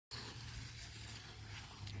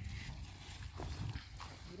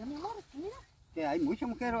Mira, mi amor, aquí, mira. Que hay mucha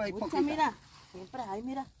mujer o hay Mucha, poquita. mira. Siempre hay,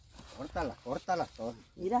 mira. Córtalas todas.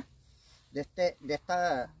 Mira. De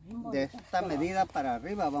esta medida para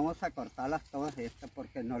arriba vamos a cortarlas todas estas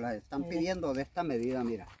porque nos las están pidiendo de esta medida,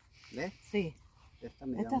 mira. ¿Ves? Sí. De esta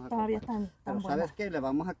medida Estas todavía están Pero buenas. ¿sabes qué? Le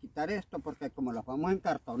vamos a quitar esto porque como las vamos a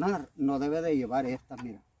encartonar, no debe de llevar estas,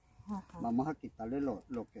 mira. Ajá. Vamos a quitarle lo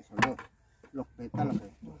que son los pétalos.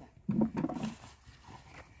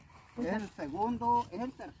 Es el segundo, es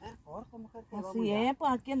el tercer corte, mujer. Así es,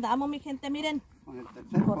 pues aquí andamos, mi gente, miren. Con el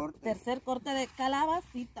tercer corte. Tercer corte de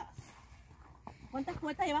calabacitas. ¿Cuántas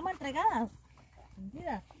cubetas llevamos entregadas?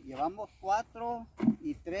 Mira. Llevamos 4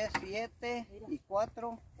 y 3, 7 y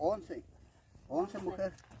 4, 11. 11,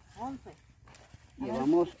 mujer. 11.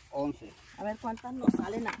 Llevamos 11. A ver cuántas nos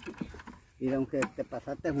salen aquí. Mira, aunque te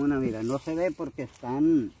pasaste una, mira, no se ve porque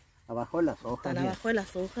están abajo de las hojas. Están abajo de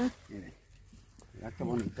las hojas. Miren, mira qué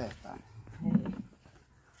bonitas están.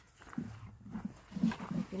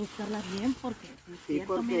 Hay que buscarlas bien porque Sí,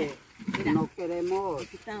 cierto, porque mira, no queremos...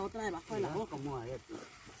 aquí está otra debajo de la hoja.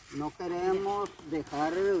 No queremos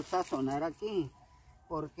dejar sazonar aquí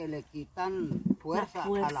porque le quitan fuerza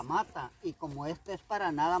a la mata. Y como este es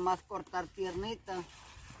para nada más cortar piernitas,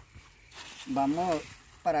 vamos...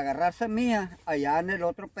 Para agarrar semillas, allá en el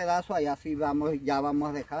otro pedazo, allá sí ya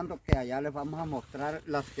vamos dejando, que allá les vamos a mostrar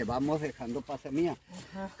las que vamos dejando para semillas.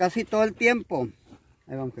 Casi todo el tiempo.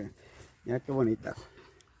 Ahí vamos, mira qué bonitas.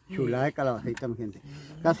 Chulada de calabacita, mi gente.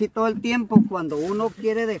 Casi todo el tiempo, cuando uno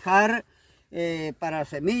quiere dejar para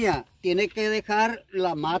semilla, tiene que dejar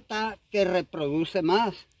la mata que reproduce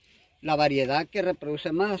más, la variedad que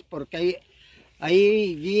reproduce más, porque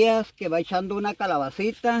hay días que va echando una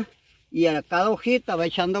calabacita, y a cada hojita va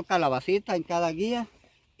echando calabacita en cada guía.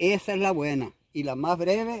 Esa es la buena y la más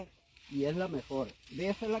breve y es la mejor.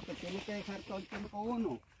 Esa es la que tiene que dejar todo el tiempo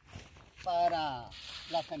uno para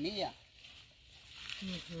la semilla.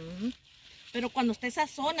 Pero cuando usted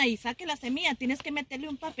sazona y saque la semilla, tienes que meterle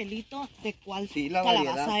un papelito de cuál la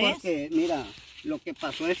calabaza variedad, es. Porque mira, lo que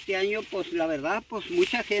pasó este año, pues la verdad, pues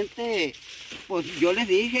mucha gente, pues yo les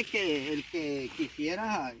dije que el que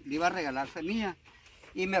quisiera le iba a regalar semilla.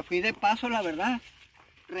 Y me fui de paso, la verdad.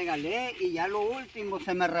 Regalé y ya lo último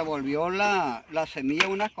se me revolvió la semilla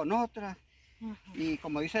una con otra. Y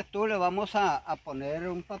como dices tú, le vamos a poner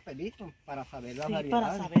un papelito para saber las variedades,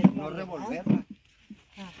 para saber no revolverlas.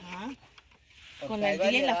 Con el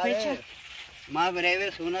día y la fecha. Más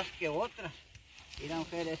breves unas que otras. Mira,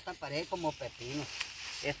 mujer, esta pared como pepino.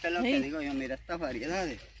 Esta es lo que digo yo, mira estas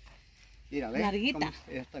variedades. Mira, ¿ves? Larguita.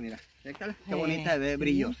 Esta, mira. Chécala, qué bonita se ve,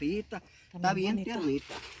 brillosita. Está bien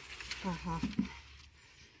tiernita.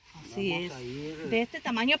 Así es. De este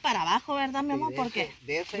tamaño para abajo, ¿verdad, mi amor? Porque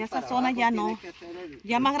de esa zona ya no.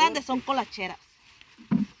 Ya más grandes son colacheras.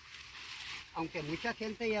 Aunque mucha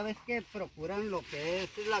gente ya ves que procuran lo que es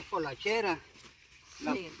la colachera.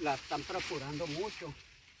 La están procurando mucho.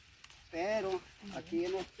 Pero aquí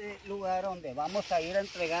en este lugar donde vamos a ir a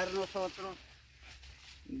entregar nosotros,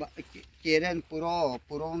 quieren puro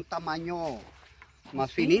un tamaño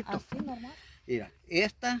más finito. Así, normal. Mira,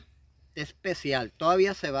 esta es especial,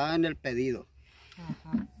 todavía se va en el pedido.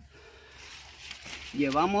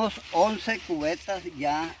 Llevamos 11 cubetas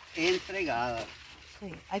ya entregadas.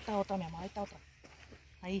 Sí, ahí está otra, mi amor, ahí está otra.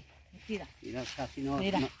 Ahí, mira. Mira, casi no,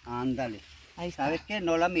 mira. Ándale. Ahí está. ¿Sabes qué?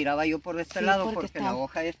 No la miraba yo por este lado porque la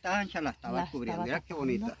hoja esta ancha la estaba cubriendo. Mira qué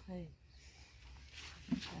bonita.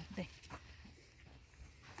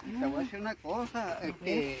 Te voy a decir una cosa,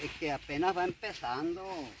 que apenas va empezando,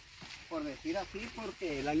 por decir así,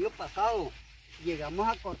 porque el año pasado llegamos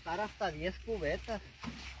a cortar hasta 10 cubetas.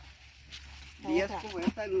 10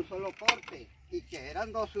 cubetas en un solo corte, y que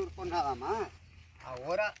eran 2 surcos nada más.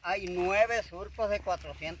 Ahora hay 9 surcos de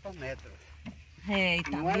 400 metros.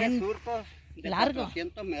 9 surcos de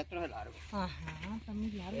 400 metros de largo. Está muy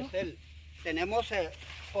largo. Tenemos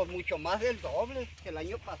por mucho más del doble que el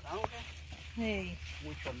año pasado.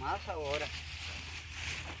 Mucho más ahora.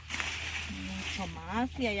 Mucho más.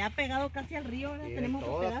 Y allá pegado casi al río, ¿verdad? Tenemos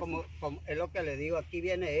todo, como es lo que le digo, aquí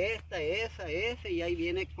viene esta, esa, y ahí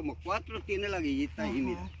viene como 4, tiene la guillita ahí,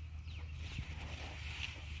 mira.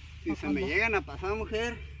 Si se me llegan a pasar,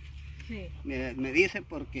 mujer, me dice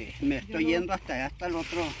porque me estoy yendo hasta allá, hasta el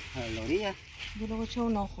otro, a la orilla. Yo le voy a echar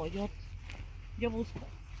un ojo, yo busco.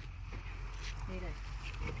 Mira.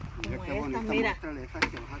 Mira qué bonita, mira. Esa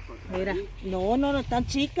que vas a cortar. Mira, no, están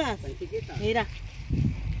chicas. ¿Están chiquitas?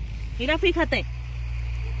 Mira, fíjate.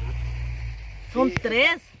 Son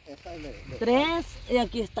 3. Esta es de 3, y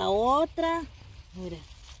aquí está otra. Mira,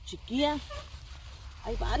 chiquilla.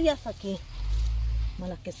 Hay varias aquí. Como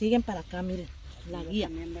las que siguen para acá, miren. La guía.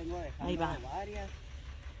 También vengo ahí va. Varias.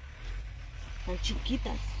 Son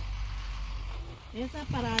chiquitas. Esa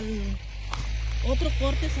para el otro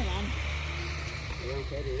corte se van.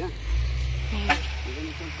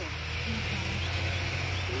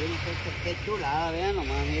 Qué chulada, vean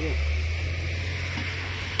nomás, miren.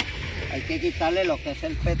 Hay que quitarle lo que es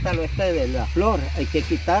el pétalo este de la flor. Hay que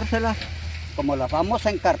quitársela. Como las vamos a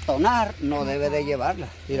encartonar, no debe de llevarlas.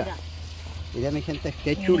 Mira. Mira mi gente,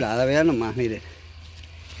 qué chulada, vean nomás, miren.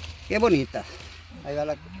 Qué bonitas. Ahí va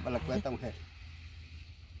la cuenta, mujer.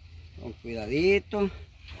 Con cuidadito.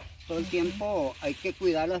 Todo el tiempo hay que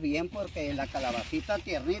cuidarlas bien porque la calabacita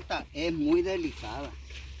tiernita es muy delicada.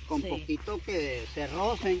 Con poquito que se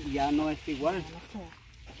rocen ya no es igual.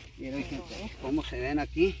 Miren gente, cómo se ven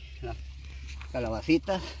aquí las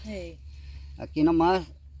calabacitas. Aquí nomás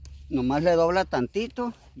le dobla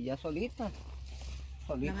tantito y ya solitas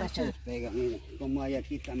se despegan. Miren cómo hay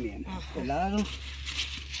aquí también. Este lado.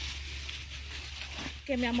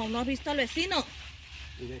 Que mi amor, ¿no has visto al vecino?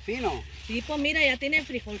 ¿El vecino? Sí, pues mira, ya tiene el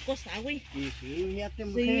frijol cosagüey. Sí, fíjate,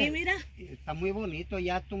 mujer. Sí, mira. Está muy bonito,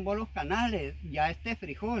 ya tumbó los canales, ya este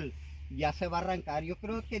frijol ya se va a arrancar. Yo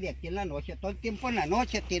creo que de aquí en la noche, todo el tiempo en la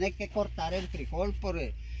noche, tiene que cortar el frijol por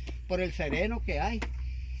el sereno que hay.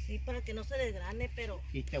 Sí, para que no se desgrane, pero...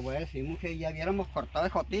 Y te voy a decir, mujer, ya hubiéramos cortado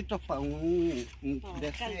ejotitos para un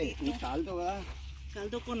caldo, ¿verdad?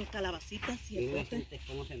 Caldo con calabacitas y mira, gente,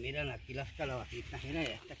 cómo se miran aquí las calabacitas. Mira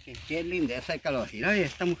esta, qué lindeza de calabacita.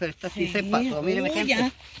 Esta mujer, esta sí se pasó. Miren,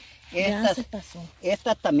 gente. Ya se pasó.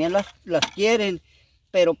 Estas también las quieren,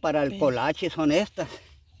 pero para el colache son estas.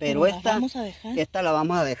 Pero esta la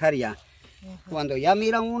vamos a dejar ya. Cuando ya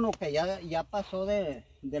mira uno que ya pasó de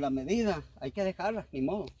la medida, hay que dejarla, ni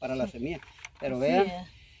modo, para la semilla. Pero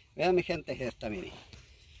vean mi gente, esta, miren.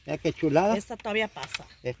 Mira qué chulada. Esta todavía pasa.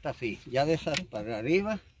 Esta sí, ya de esas para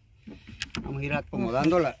arriba. Vamos a ir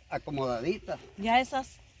acomodándolas, acomodaditas. Ya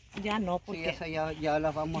esas, ya no, porque... Sí, esas ya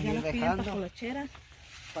las vamos a ir dejando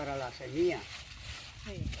para la semilla.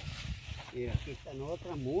 Sí. Mira, aquí están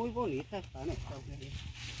otras, muy bonitas están estas.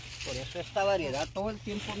 Por eso esta variedad, todo el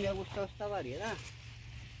tiempo me ha gustado esta variedad.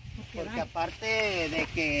 Porque aparte de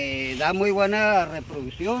que da muy buena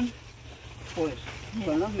reproducción, pues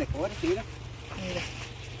son las mejores, mira.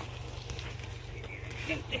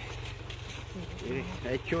 Gente, mire,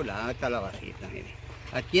 es chulada calabacita, mire.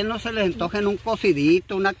 ¿A quién no se les antoja en un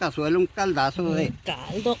cocidito, una cazuela, un caldazo de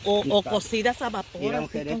caldo o cocidas a vapor? Mira,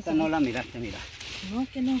 mujer, esta no la miraste, mira. No,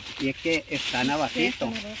 que no. Y es que están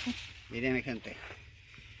abajito. Miren, mi gente.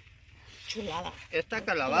 Chulada. Esta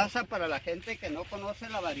calabaza, para la gente que no conoce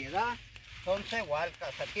la variedad, son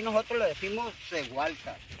cehualcas. Aquí nosotros le decimos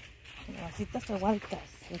cehualcas. Calabacitas cehualcas.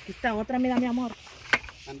 Aquí está otra, mira, mi amor.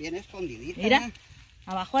 También escondidita. Mira,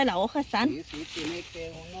 abajo de la hoja están. Sí, tiene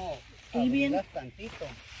que uno abrirlas tantito.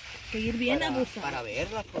 Que ir bien abusado. Para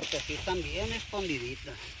verlas, porque sí están bien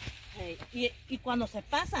escondiditas. Y cuando se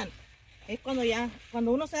pasan, es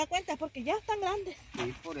cuando uno se da cuenta, porque ya están grandes.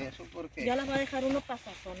 Sí, por eso, porque... Ya las va a dejar uno para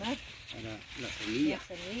sazonar. Para la semilla.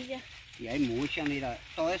 La semilla. Y hay mucha, mira,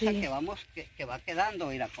 toda esa que va quedando,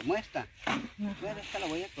 mira, como esta. Bueno, esta la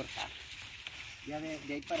voy a cortar. Ya de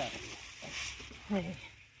ahí para arriba.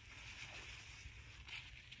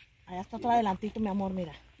 Allá está todo adelantito, mi amor,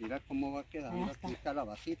 mira. Mira cómo va quedando aquí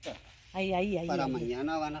calabacitas. Ahí. Para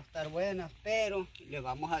mañana van a estar buenas, pero le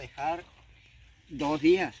vamos a dejar 2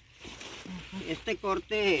 días. Este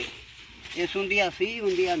corte es un día sí,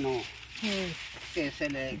 un día no.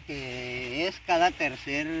 Que es cada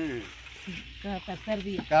tercer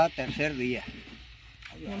día. Cada tercer día.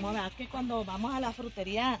 Mi amor, es que cuando vamos a la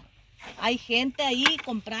frutería hay gente ahí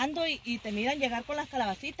comprando y te miran llegar con las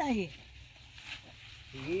calabacitas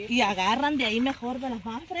y agarran de ahí mejor, de las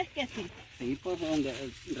más frescas. Sí, pues donde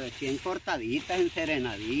recién cortaditas,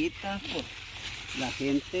 enserenaditas, pues la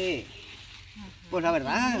gente, pues la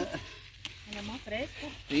verdad, lo más fresco.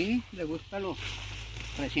 Sí, le gusta los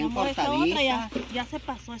recién amor, cortaditas. Esta otra ya se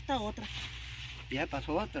pasó esta otra. ¿Ya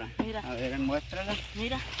pasó otra? Mira. A ver, muéstrala.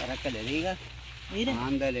 Mira. Para que le digas. Mire.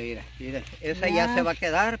 Ándale, mira. Esa ya se va a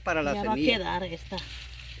quedar para la semilla. Ya va a quedar esta.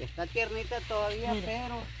 Está tiernita todavía,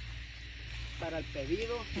 pero para el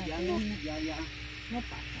pedido ya no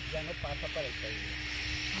pasa. Ya no pasa para el pedido.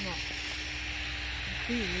 No.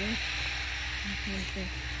 Así es.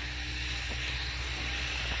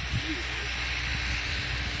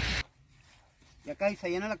 ¿Y acá se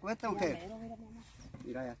llena la cuesta o qué? Mira,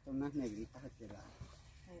 mira, ya están unas negritas aquí al lado.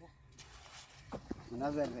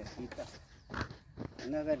 Unas verdecitas.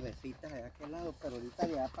 Unas verdecitas de aquel lado, pero ahorita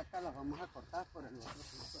de allá para acá las vamos a cortar por el otro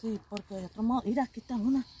lado. Sí, porque de otro modo, mira, aquí está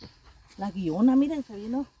una. La guiona, miren, se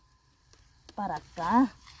vino para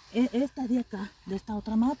acá. Esta de acá, de esta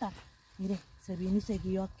otra mata. Mire, se vino y se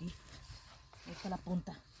guió aquí. Ahí está la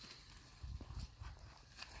punta.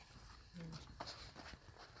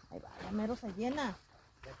 Ahí va, ya mero se llena.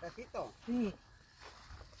 ¿Ya cachito? Sí.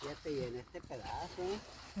 Fíjate, y en este pedazo,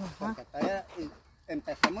 porque acá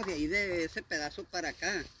empezamos de ahí de ese pedazo para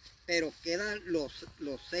acá, pero quedan los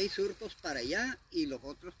 6 surcos para allá y los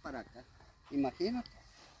otros para acá. Imagínate,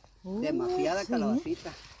 demasiada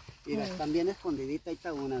calabacita. Mira, están bien escondiditas, ahí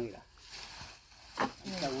está una, mira.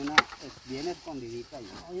 Ahí está una, es bien escondidita allá.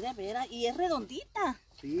 Ay, de veras, y es redondita.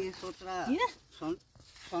 Sí, es otra, mira.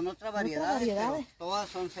 Son otras variedades, pero todas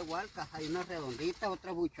son cehualcas. Hay unas redonditas,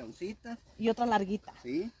 otras buchoncitas. Y otra larguita.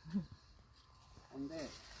 Sí.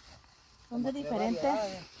 Son de diferentes.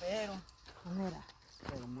 Pero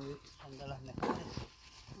son de las mejores.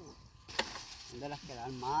 Son de las que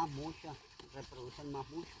dan más, muchas, reproducen más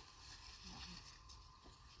mucho.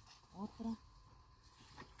 Otra.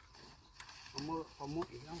 ¿Cómo?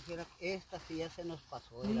 Mira, esta sí ya se nos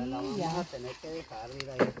pasó, mira, la vamos a tener que dejar,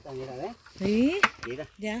 mira esta, mira, ¿ves? Sí. Mira.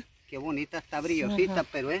 Ya. Qué bonita, está brillosita,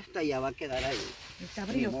 pero esta ya va a quedar ahí. Está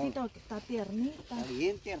brillosita porque está tiernita. Está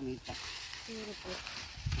bien tiernita. Sí, pues.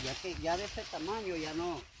 Ya que ya de este tamaño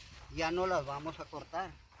ya no las vamos a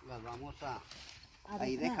cortar, las vamos a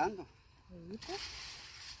ir dejando. Sí, pues.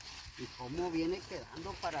 Y cómo viene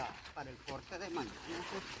quedando para el corte de mañana,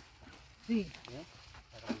 pues. Sí.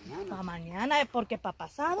 Para mañana. Para mañana, porque para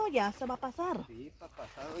pasado ya se va a pasar. Sí, para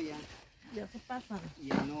pasado ya. Ya se pasan.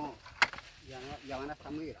 Ya van a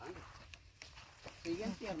estar muy grandes.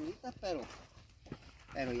 Siguen tiernitas, pero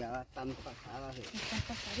ya están pasadas. Están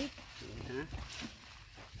pasaditas.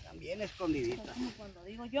 Están bien escondiditas. Es como cuando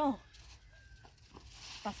digo yo,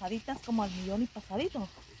 pasaditas como al millón y pasadito.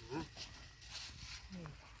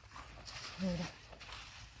 Mira.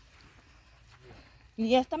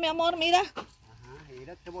 Y esta, mi amor, mira.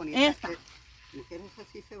 Mira qué bonita. Esta. Mujer, esa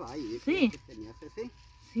sí se va a ir. Sí. Que tenías así.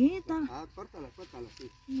 Sí, está. Córtala, sí.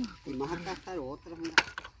 No, y más acá está otra, mira.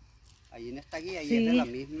 Ahí en esta guía, ahí sí, es de la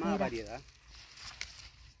misma variedad.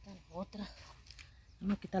 Esta es otra.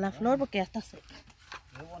 Vamos a quitar la flor porque ya está seca.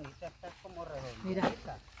 Muy bonita, está como redondita. Mira.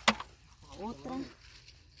 Otra.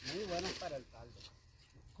 Muy buena para el caldo.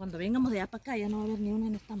 Cuando vengamos de allá para acá ya no va a haber ni una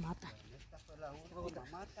en esta mata. Bueno, esta fue la última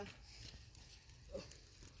mata.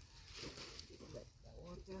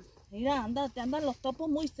 Mira, andan los topos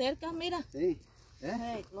muy cerca, mira. Sí.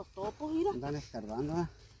 Los topos, mira. Andan escarbando.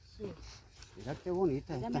 Sí. Mira qué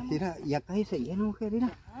bonita esta. Mira, ya casi se llena, mujer,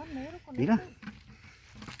 mira. Mira.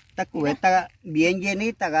 Esta cubeta bien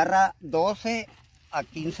llenita, agarra 12 a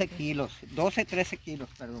 15 kilos. 12, 13 kilos,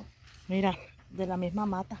 perdón. Mira, de la misma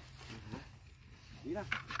mata. Mira.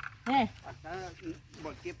 Acá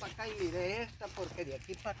volteé para acá y miré esta porque de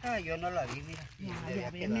aquí para acá yo no la vi, mira.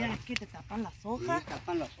 Mira, es que te tapan las hojas. Sí,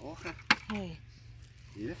 tapan las hojas.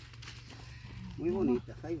 Mira. Muy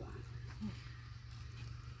bonitas, ahí va.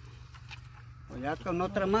 Pues ya con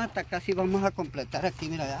otra mata casi vamos a completar aquí,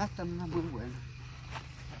 mira, ya está una muy buena.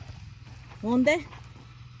 ¿Dónde?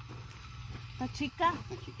 ¿Está chica?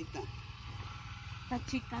 Está chiquita. Está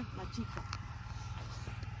chica, la chica.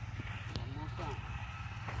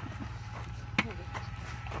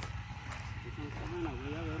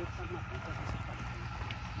 Voy a ver estas matitas.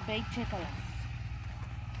 Ve y chécalas.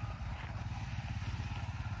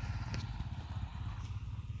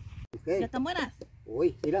 Okay. ¿Ya están buenas?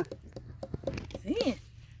 Uy, mira. Sí.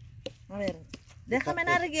 A ver, déjame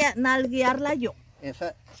nalguearla yo.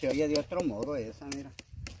 Esa se oye de otro modo, esa, mira.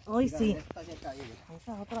 Hoy mira, sí.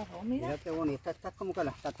 Esa otra dos, mira. Mira qué bonita, está como que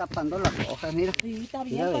la está tapando las hojas, mira. Sí, está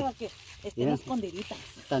bien, mira, para que estén escondiditas.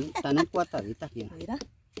 Están encuataditas, mira. Mira.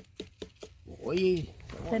 Uy.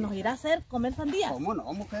 ¿Se nos irá a hacer comer sandías? ¿Cómo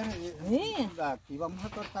no, mujer? Sí. Aquí vamos a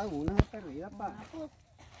cortar una perdida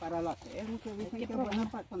para la cena, que dicen que es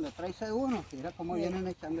buena para cuando traes uno. Mira cómo vienen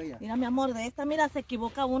echando ya. Mira, mi amor, de esta, mira, se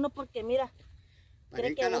equivoca uno porque, mira,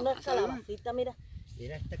 cree que uno es calabacita, mira.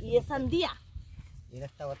 Mira y es sandía. Mira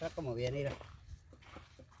esta otra como viene, mira.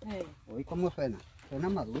 Uy, cómo suena. Suena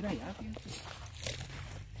madura ya, fíjate.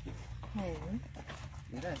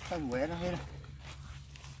 Mira, esta buena, mira.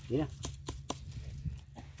 Mira.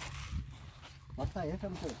 Basta esa,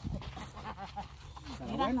 mujer. Está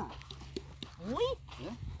buena. Uy.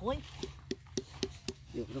 Uy.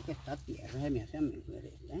 Yo creo que está tierra, se me hace a mí,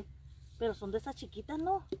 ¿eh? Pero son de esas chiquitas,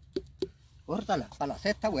 ¿no? Córtala, para la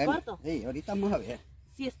cesta buena. ¿Cuarto? Sí, ahorita vamos a ver.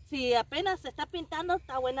 Si apenas se está pintando,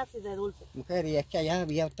 está buena así de dulce. Mujer, y es que allá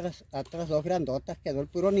había otras dos grandotas, quedó el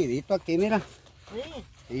puro nidito aquí, mira. Sí.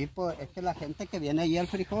 Sí, pues es que la gente que viene allí al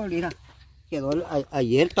frijol, mira, quedó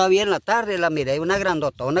ayer todavía en la tarde, la miré, una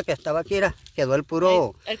grandotona que estaba aquí, mira, quedó el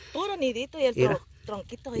puro... El puro nidito y el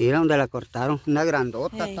tronquito. Mira donde la cortaron, una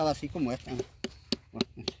grandota, estaba así como esta.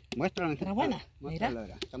 Muéstrala. ¿Está buena? Muéstrala,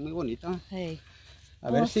 mira. Está muy bonita. Hey.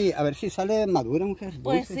 A ver si sale madura, mujer.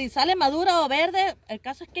 Pues dulce. si sale madura o verde, el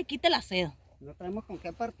caso es que quite la sed. No tenemos con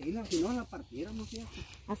qué partirla, si no la partiéramos, fíjate.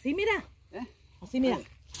 Así mira. Así mira.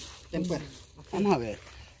 Ten pues, vamos a ver.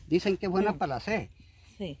 Dicen que es buena para la sed.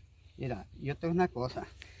 Sí. Mira, yo tengo una cosa.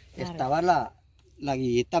 Estaba la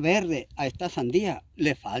guillita verde a esta sandía,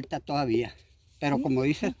 le falta todavía. Pero como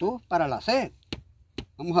dices tú, para la sed.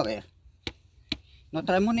 Vamos a ver. No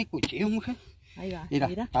traemos ni cuchillo, mujer. Ahí va. Mira,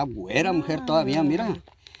 está buena, mujer, todavía, mira.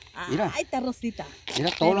 Mira. Ay, está rosita. Mira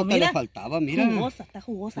todo lo que le faltaba, mira. Jugosa, está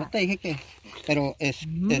jugosa. No te dije que, pero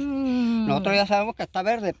nosotros ya sabemos que está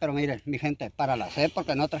verde, pero miren, mi gente, para la sed,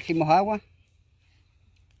 porque no trajimos agua.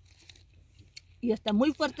 Y está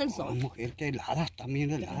muy fuerte el sol. Oh, mujer, qué helada, está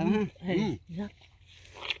bien helada. Mira.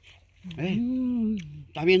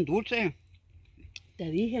 Está bien dulce. Te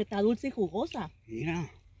dije, está dulce y jugosa. Mira.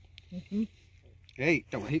 Ey,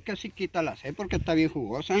 te voy a decir que sí quita la sed porque está bien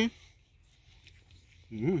jugosa.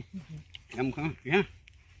 Ya, mujer, ya.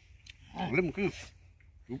 Dale, mujer.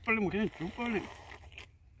 Chúpale, mujer, chúpale.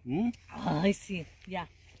 Ay, sí, ya.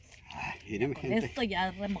 Ay, mira, mi Con gente. esto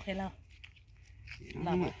ya remojé la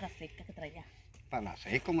boca seca que traía. Para la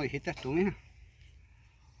sed, como dijiste tú, mira.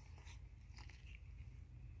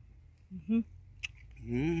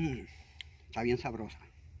 Está bien sabrosa.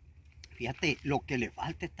 Fíjate, lo que le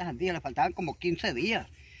falta estas días, le faltaban como 15 días.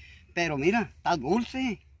 Pero mira, está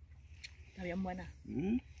dulce. Está bien buena.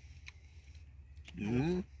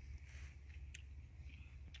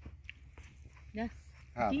 Ya.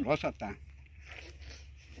 Sabrosa está.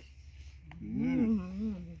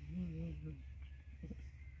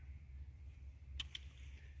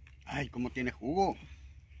 Ay, cómo tiene jugo.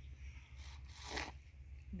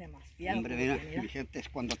 Demasiado. Hombre, mira, mi gente,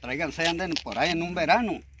 cuando tráiganse anden por ahí en un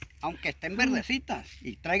verano, aunque estén verdecitas,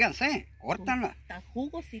 y tráiganse, córtanlas. Están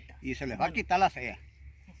jugositas. Y se les va a quitar la sed.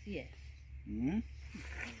 Así es.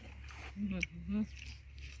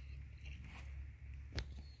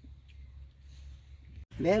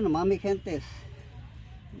 Vean nomás, mi gente,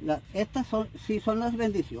 estas sí son las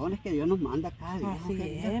bendiciones que Dios nos manda cada día. Así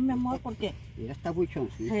es, mi amor, porque... Mira esta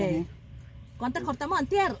buchoncita. ¿Cuántas cortamos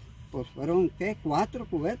antier? Pues fueron, ¿qué? 4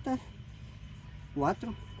 cubetas.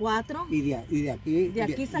 4. 4. Y de aquí... De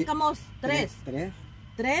aquí sacamos 3.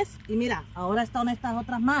 3. Y mira, ahora están estas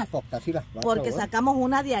otras más. Pues casi las 4. Porque sacamos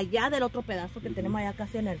una de allá, del otro pedazo que tenemos allá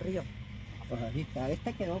casi en el río. Pues ahí está.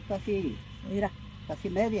 Esta quedó casi... Mira. Casi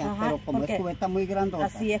media, Ajá, pero como es cubeta muy grandota.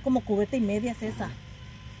 Así es, como cubeta y media es esa.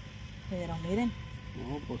 Pero miren.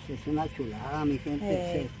 No, pues es una chulada, mi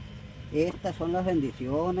gente. Estas son las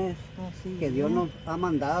bendiciones que Dios nos ha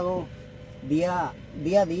mandado día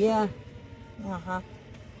a día. Ajá.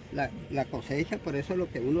 La cosecha, por eso es lo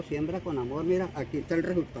que uno siembra con amor. Mira, aquí está el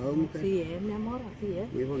resultado, mujer. Así es, mi amor, así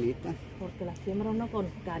es. Muy bonita. Porque la siembra uno con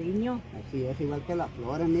cariño. Así es, igual que las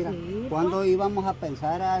flores, mira. Sí, ¿Cuándo íbamos a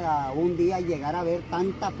pensar a un día llegar a ver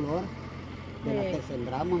tanta flor de la que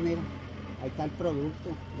sembramos? Mira, ahí está el producto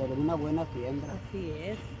de una buena siembra. Así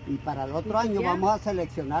es. Y para el otro año vamos a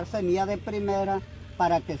seleccionar semilla de primera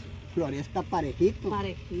para que florezca parejito.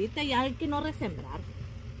 Parejita, y hay que no resembrar.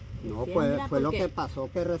 No, pues fue lo que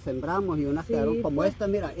pasó, que resembramos y unas quedaron como esta,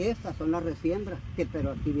 mira, estas son las resiembras,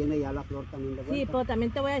 pero aquí viene ya la flor también de vuelta. Sí, pero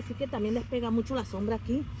también te voy a decir que también les pega mucho la sombra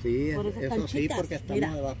aquí. Sí, eso sí, porque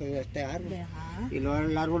estamos debajo de este árbol. Y luego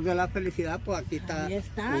el árbol de la felicidad, pues aquí está. Ahí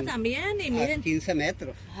está también, y miren. A 15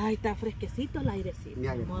 metros. Ay, está fresquecito el airecito.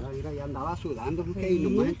 Mira, ya andaba sudando, y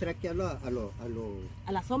nomás entré aquí a la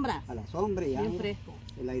sombra. A la sombra y ya. Bien fresco.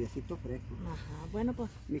 El airecito fresco. Ajá, bueno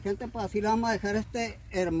pues. Mi gente, pues así le vamos a dejar este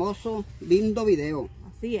hermoso, lindo video.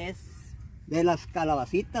 Así es. De las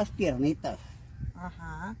calabacitas tiernitas.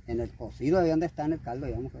 Ajá. En el cocido, ¿de dónde está en el caldo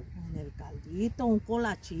ya, mujer? En el caldito, un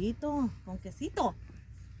colachito, con quesito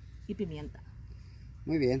y pimienta.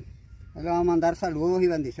 Muy bien. Le vamos a mandar saludos y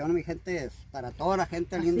bendiciones, mi gente, para toda la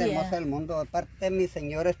gente linda y hermosa del mundo. De parte de mi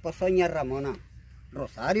señora esposa, doña Ramona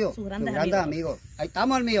Rosario, sus grandes amigos. Ahí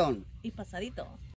estamos, el millón. Y pasadito.